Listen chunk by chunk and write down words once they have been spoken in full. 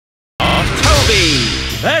Toby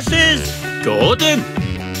versus Gordon.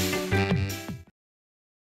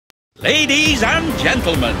 Ladies and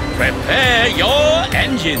gentlemen, prepare your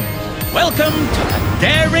engines. Welcome to the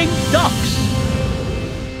Daring Docks.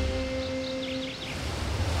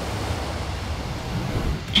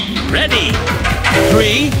 Ready?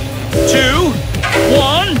 3, 2,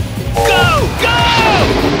 1, go! Go!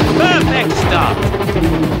 Perfect start.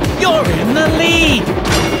 You're in the lead.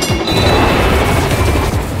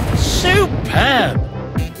 Superb.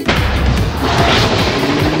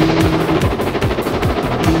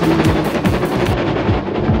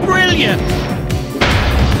 Brilliant. 2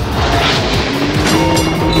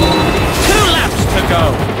 laps to go.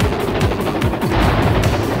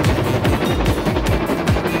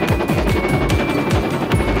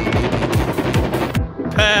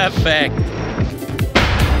 Perfect.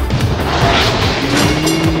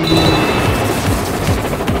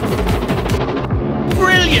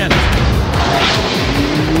 Brilliant.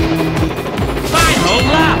 Final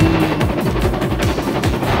lap.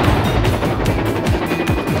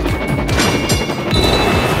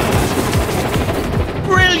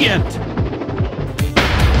 Brilliant.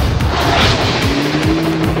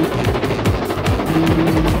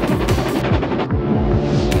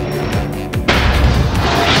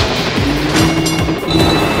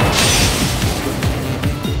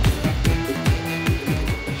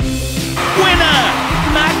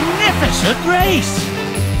 Magnificent race!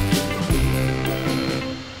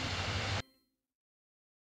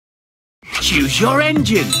 Choose your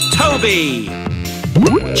engine, Toby!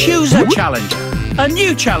 Choose a challenger. A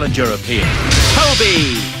new challenger appears.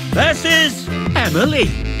 Toby versus Emily.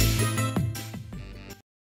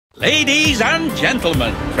 Ladies and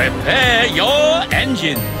gentlemen, prepare your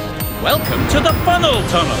engines. Welcome to the funnel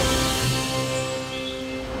tunnel.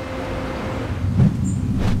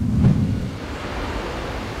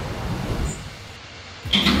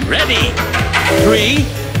 Ready? 3,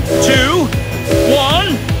 2,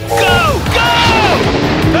 1, go! Go!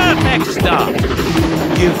 Perfect start.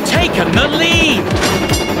 You've taken the lead.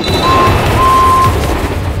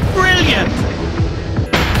 Brilliant.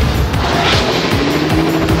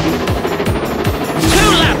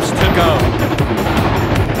 2 laps to go.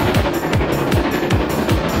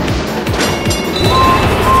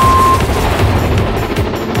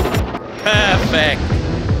 Perfect.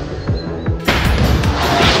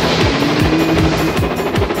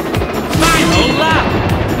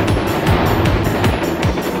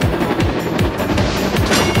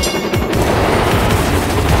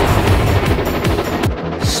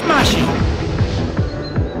 Splashy.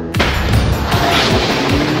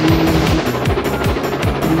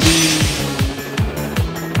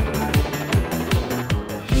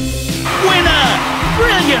 Winner!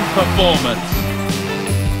 Brilliant performance!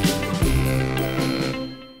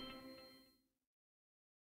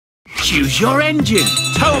 Choose your engine,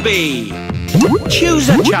 Toby! Choose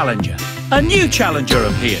a challenger. A new challenger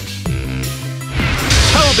appears.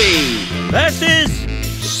 Toby versus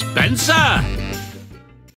Spencer.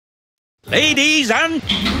 Ladies and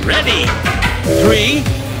ready. 3,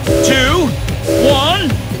 2, 1,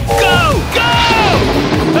 go! Go!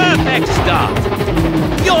 Perfect start.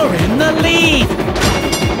 You're in the lead.